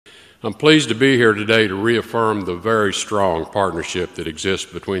I'm pleased to be here today to reaffirm the very strong partnership that exists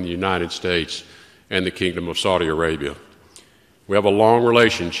between the United States and the Kingdom of Saudi Arabia. We have a long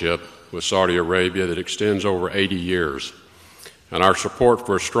relationship with Saudi Arabia that extends over 80 years, and our support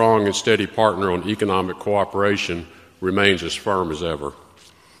for a strong and steady partner on economic cooperation remains as firm as ever.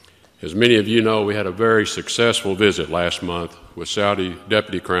 As many of you know, we had a very successful visit last month with Saudi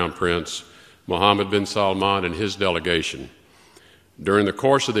Deputy Crown Prince Mohammed bin Salman and his delegation. During the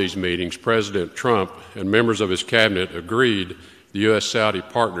course of these meetings, President Trump and members of his cabinet agreed the U.S.-Saudi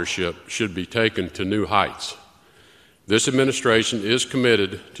partnership should be taken to new heights. This administration is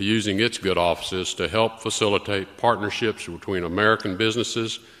committed to using its good offices to help facilitate partnerships between American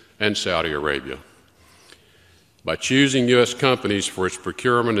businesses and Saudi Arabia. By choosing U.S. companies for its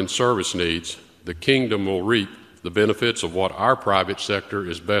procurement and service needs, the Kingdom will reap the benefits of what our private sector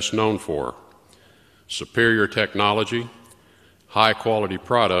is best known for: superior technology, high-quality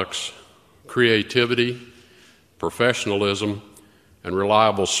products, creativity, professionalism, and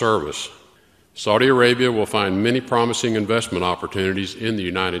reliable service. Saudi Arabia will find many promising investment opportunities in the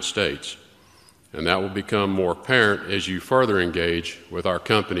United States, and that will become more apparent as you further engage with our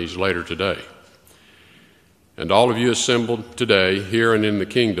companies later today. And all of you assembled today, here and in the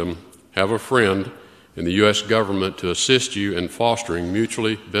Kingdom, have a friend in the U.S. government to assist you in fostering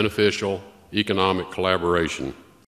mutually beneficial economic collaboration.